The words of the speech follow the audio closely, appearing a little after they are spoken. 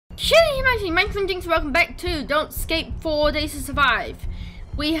Shitty humanity, Minecraft Jinx, welcome back to Don't Escape 4 Days to Survive.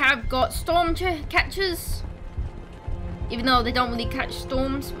 We have got storm catchers, even though they don't really catch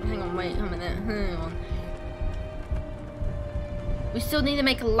storms. Hang on, wait a minute, hang on. We still need to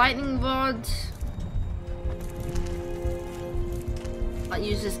make a lightning rod. Can't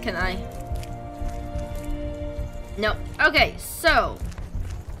use this, can I? Nope. Okay, so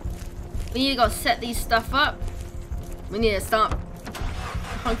we need to go set these stuff up. We need to start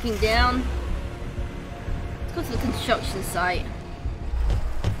hunking down. Let's go to the construction site.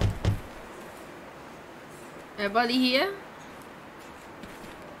 Everybody here?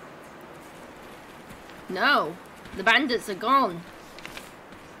 No, the bandits are gone.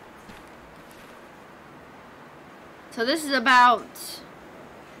 So this is about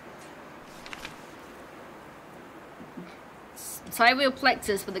sidereal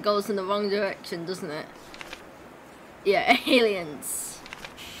plexus, but it goes in the wrong direction, doesn't it? Yeah, aliens.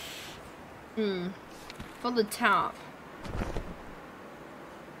 For the top.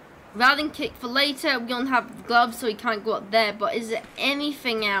 Routing kick for later. We don't have gloves, so we can't go up there. But is there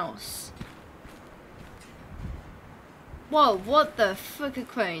anything else? Whoa, what the frick a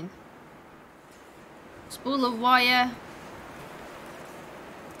crane? Spool of wire.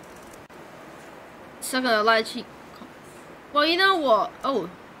 Stuck on a large heat. Well, you know what? Oh.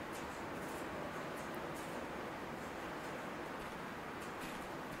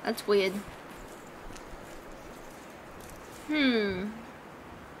 That's weird.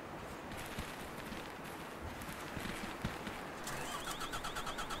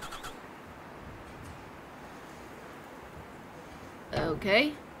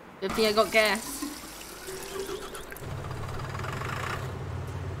 Okay. Good thing I got gas.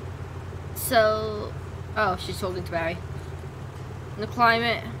 So... oh, she's talking to Barry. The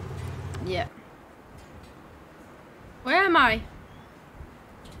climate. Yeah. Where am I?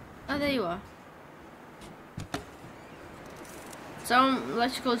 Oh, there you are. Some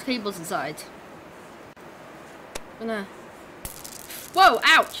electrical cables inside. Gonna... whoa!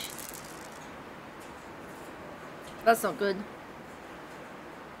 Ouch! That's not good.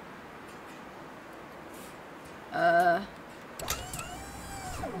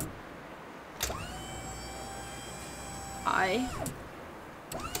 Hi.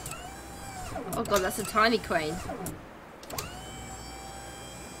 Oh god, that's a tiny crane.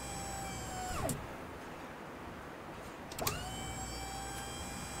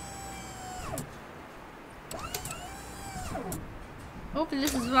 Hopefully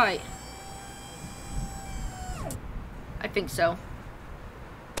this is right. I think so.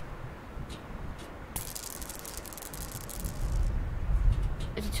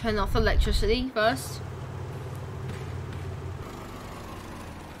 If you turn off electricity first.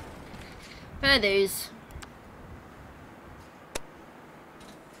 There it is.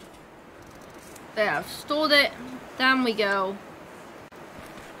 There, I've stored it. Down we go.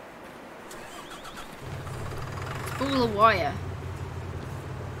 Spool of wire.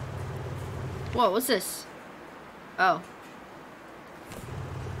 Whoa, what's this? Oh.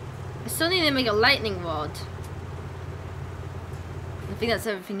 I still need to make a lightning rod. I think that's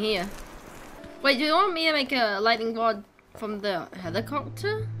everything here. Wait, do you want me to make a lightning rod from the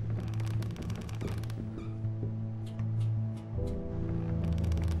helicopter?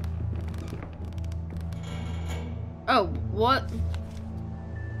 Oh, what?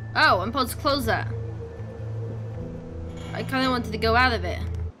 Oh, I'm supposed to close that. I kind of wanted to go out of it.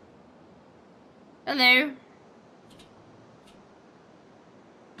 Hello.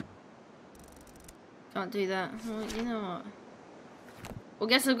 Can't do that. Well, you know what? Well,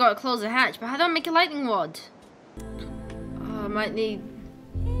 guess I've got to close the hatch, but how do I make a lightning rod? I might need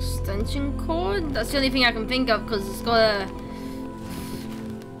extension cord? That's the only thing I can think of, because it's got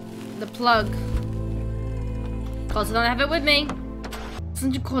the plug. Because I don't have it with me.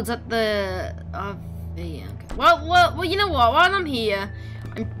 Extension cord's at the... okay. Well, you know what? While I'm here,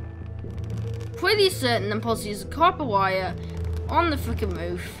 I'm pretty certain I'm supposed to use a copper wire on the freaking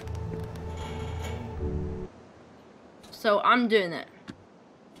roof. So I'm doing it.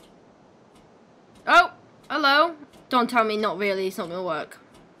 Oh, hello. Don't tell me not really, it's not gonna work.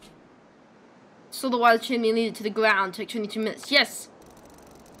 Install the wire chimney leader to the ground, take 22 minutes. Yes!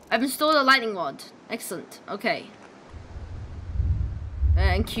 I've installed a lightning rod. Excellent. Okay.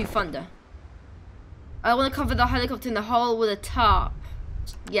 And cue thunder. I want to cover the helicopter in the hole with a tarp.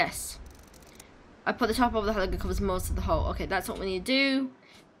 Yes. I put the top over the helicopter, covers most of the hole. Okay, that's what we need to do.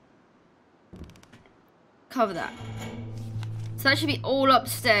 Cover that. So that should be all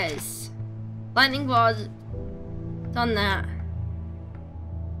upstairs. Lightning rod. Done that.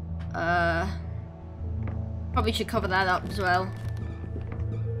 Probably should cover that up as well.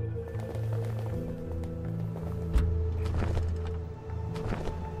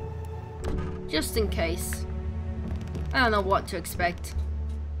 Just in case. I don't know what to expect.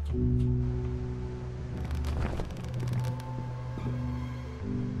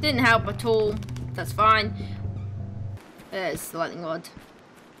 Didn't help at all. That's fine. There's the lightning rod.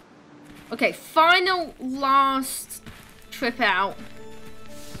 Okay, final last trip out.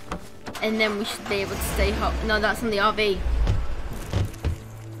 And then we should be able to stay home. No, that's on the RV.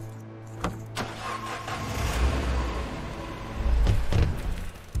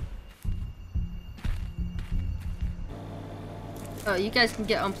 Oh, you guys can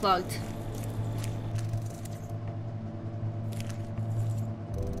get unplugged.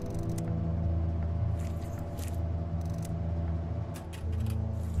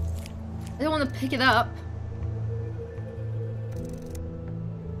 I don't want to pick it up.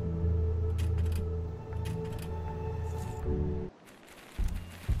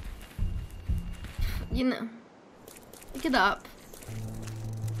 You know, pick it up.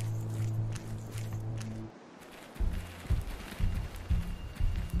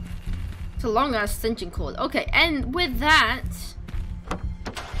 It's a long ass extension cord. Okay, and with that,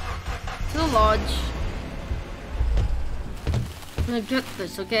 to the lodge. I'm gonna get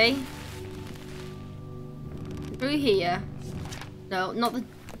this, okay? Through here. No, not the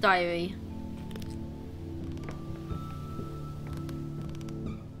diary.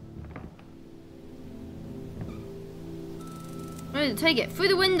 I'm ready to take it through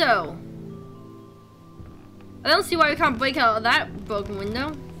the window. I don't see why we can't break out of that broken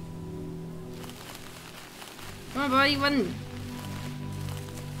window. Come on, buddy, run.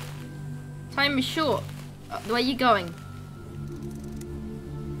 Time is short. Where are you going?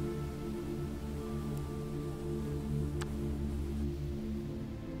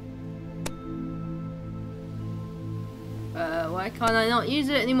 Why can't I not use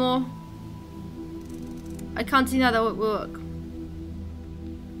it anymore? I can't see how that would work.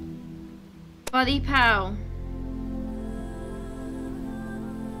 Buddy pal.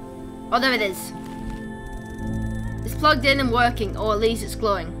 Oh, there it is. It's plugged in and working, or at least it's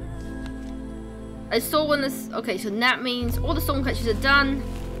glowing. I saw when this. Okay, so that means all the storm catchers are done.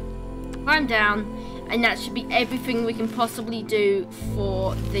 Climb down, and that should be everything we can possibly do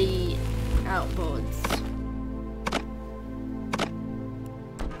for the outboards.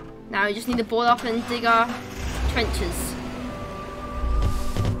 Now we just need to board up and dig our trenches.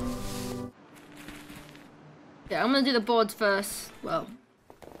 Yeah, I'm gonna do the boards first. Well,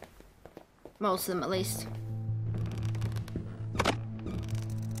 most of them at least.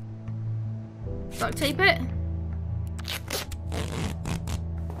 Duct tape it.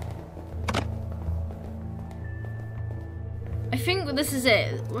 I think this is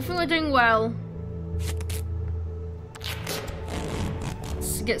it. I think we're doing well.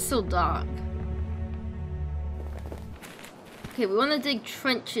 It gets so dark. Okay, we want to dig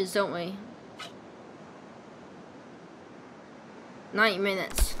trenches, don't we? 90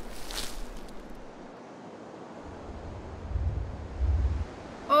 minutes.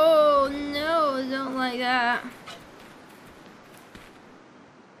 Oh no, I don't like that.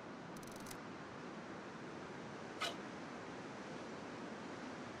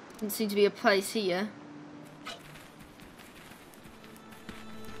 Doesn't seem to be a place here.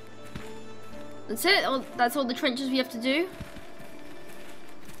 That's it? That's all the trenches we have to do?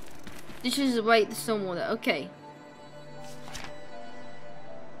 Dishes await the stormwater. Okay.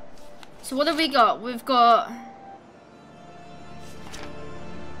 So what have we got? We've got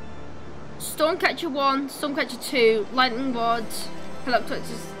Stormcatcher 1, Stormcatcher 2, Lightning Rod,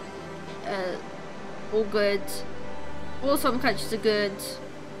 Helicopters, all good. All Stormcatchers are good.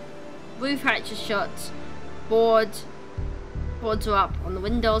 Roof hatch is shut. Boards are up on the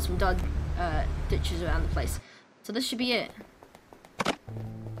windows. We've done ditches around the place. So this should be it.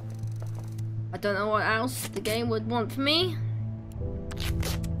 I don't know what else the game would want from me.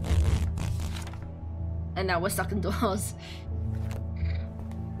 And now we're stuck indoors.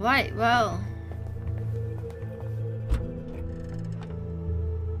 Right, well.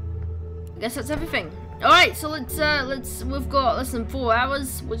 I guess that's everything. Alright, so we've got less than 4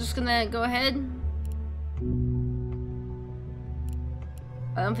 hours. We're just gonna go ahead.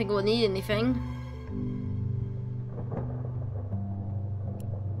 I don't think we'll need anything.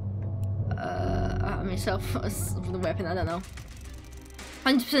 Myself for the weapon, I don't know.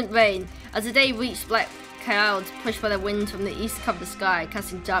 100% rain. As the day reached, black clouds pushed by the wind from the east covered the sky,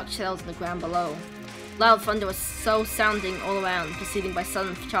 casting dark shadows on the ground below. Loud thunder was so sounding all around, preceded by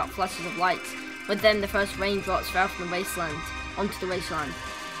sudden sharp flashes of light. But then the first raindrops fell from the wasteland onto the wasteland.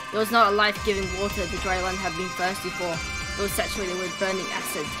 It was not a life-giving water the dry land had been thirsty for. It was saturated with burning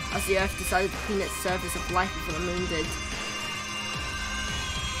acid, as the earth decided to clean its surface of life before the moon did.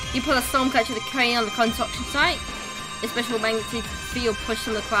 You put a stormcatcher crane on the construction site. A special magnetic field pushed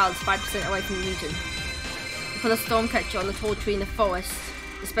from the clouds 5% away from the region. You put a stormcatcher on the tall tree in the forest.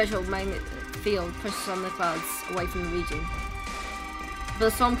 A special magnetic field pushed from the clouds away from the region. You put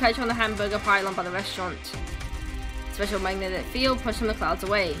a stormcatcher on the hamburger pylon by the restaurant. A special magnetic field pushed from the clouds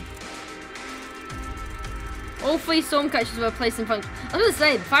away. All 3 stormcatchers were placed in function. I was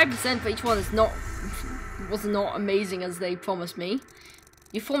gonna say 5% for each one was not amazing as they promised me.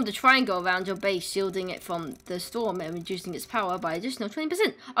 You formed a triangle around your base, shielding it from the storm and reducing its power by additional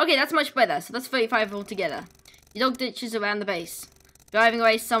 20%. Okay, that's much better. So that's 35 altogether. You dug ditches around the base. Driving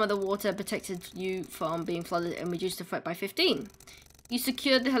away some of the water protected you from being flooded and reduced the threat by 15. You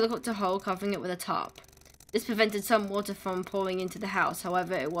secured the helicopter hull, covering it with a tarp. This prevented some water from pouring into the house.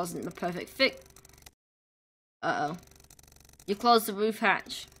 However, it wasn't the perfect fit. Uh-oh. You closed the roof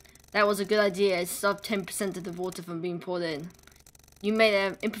hatch. That was a good idea. It stopped 10% of the water from being poured in. You made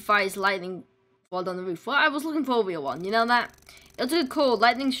an improvised lightning bolt on the roof. Well, I was looking for a real one, you know that? It was a good call.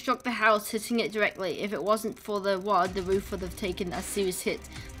 Lightning struck the house, hitting it directly. If it wasn't for the wad, the roof would have taken a serious hit.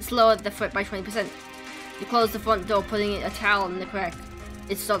 This lowered the threat by 20%. You closed the front door, putting a towel in the crack.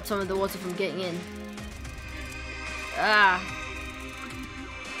 It stopped some of the water from getting in. Ah.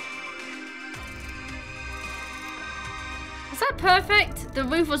 Is that perfect? The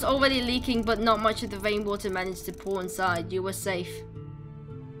roof was already leaking, but not much of the rainwater managed to pour inside. You were safe.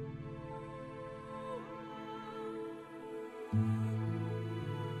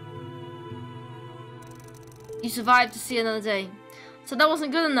 You survived to see another day. So that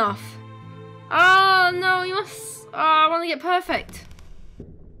wasn't good enough. Oh no, you must... Oh, I want to get perfect.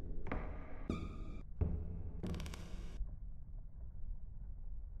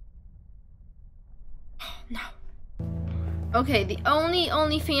 No. Okay, the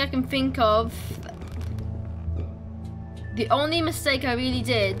only thing I can think of... The only mistake I really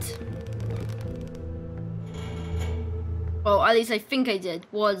did... Well, at least I think I did,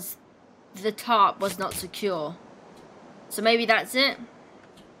 was... The tarp was not secure. So maybe that's it.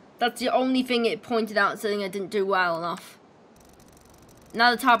 That's the only thing it pointed out, saying I didn't do well enough. Now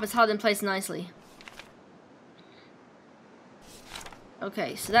the tarp is held in place nicely.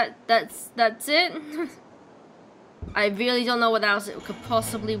 Okay, so that's it. I really don't know what else it could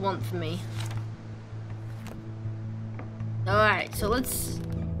possibly want from me. Alright, so let's...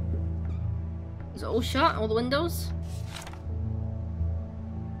 Is it all shut? All the windows?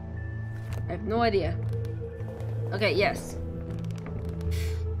 I have no idea. Okay, yes.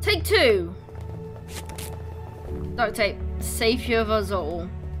 Take 2. Duct tape. Savior of us all.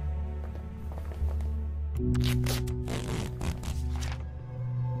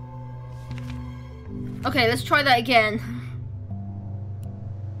 Okay, let's try that again.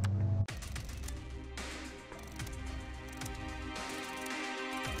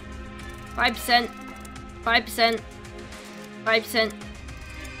 Five percent. 5%. 5%.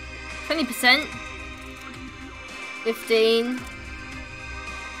 20%. 15.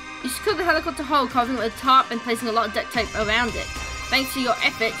 You secured the helicopter hull, covering it with a tarp and placing a lot of duct tape around it. Thanks to your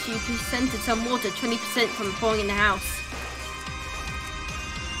efforts, you prevented some water, 20% from pouring in the house.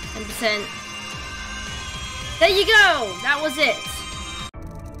 10%. There you go! That was it.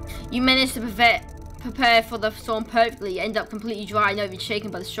 You managed to prepare for the storm perfectly. You end up completely dry, not even shaken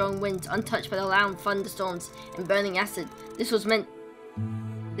by the strong winds, untouched by the loud thunderstorms and burning acid.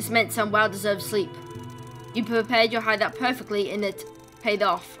 This meant some well-deserved sleep. You prepared your hideout perfectly and it paid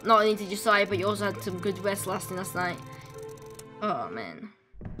off. Not only did you sigh, but you also had some good rest last night. Oh, man.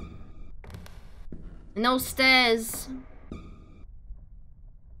 No stairs.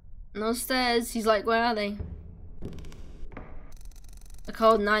 No stairs. He's like, where are they? A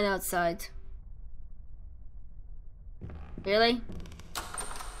cold night outside. Really?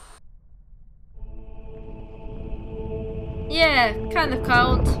 Yeah, kind of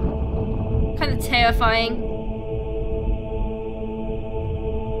cold. Kind of terrifying.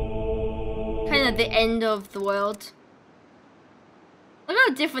 Kind of the end of the world. Look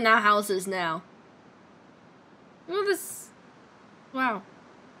how different our house is now. Look at this. Wow.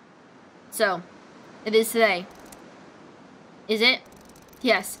 So, it is today. Is it?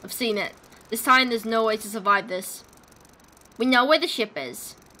 Yes, I've seen it. This time there's no way to survive this. We know where the ship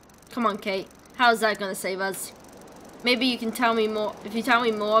is. Come on, Kate. How's that gonna save us? Maybe you can tell me more. If you tell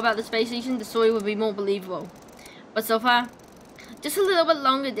me more about the space station, the story will be more believable. But so far, just a little bit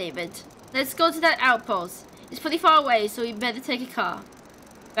longer, David. Let's go to that outpost. It's pretty far away, so we better take a car.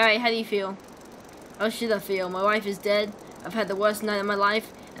 Barry, how do you feel? How should I feel? My wife is dead. I've had the worst night of my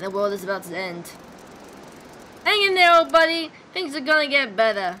life, and the world is about to end. Hang in there, old buddy. Things are gonna get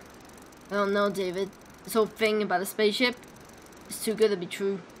better. I don't know, David. This whole thing about a spaceship is too good to be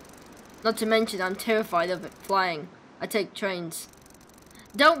true. Not to mention, I'm terrified of it flying. I take trains.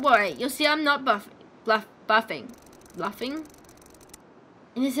 Don't worry, you'll see I'm not bluffing. Bluffing?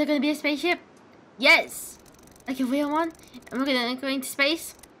 And is there gonna be a spaceship? Yes! Like a real one? And we're gonna go into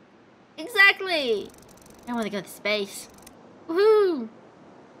space? Exactly! I wanna go to space. Woohoo!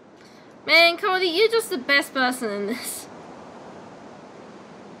 Man, Cody, you're just the best person in this.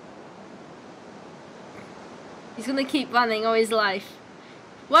 He's gonna keep running all his life.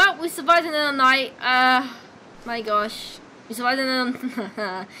 Well, we survived another night. My gosh. We survived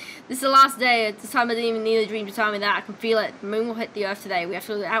another... This is the last day. At this time, I didn't even need a dream to tell me that. I can feel it. The moon will hit the earth today. We have to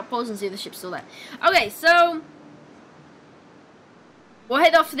go to the outpost and see if the ship's still there. Okay, so... we'll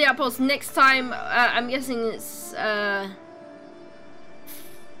head off to the outpost next time. I'm guessing it's... gonna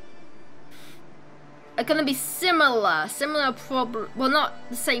be similar problem. Well, not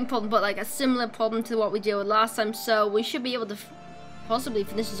the same problem, but like a similar problem to what we dealt with last time. So we should be able to possibly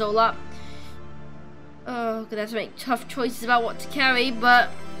finish this all up. Oh, gonna have to make tough choices about what to carry, but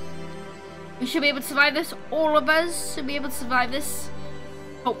we should be able to survive this. All of us should be able to survive this,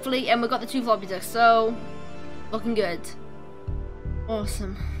 hopefully. And we've got the 2 floppy disks, so looking good.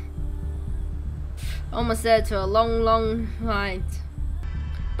 Awesome. Almost there to a long ride,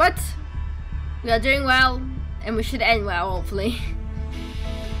 but we are doing well, and we should end well, hopefully.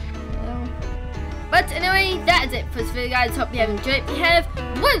 But anyway, that is it for this video, guys. Hope you have enjoyed. If you have,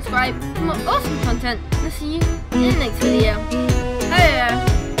 subscribe for more awesome content. I'll see you in the next video. Bye.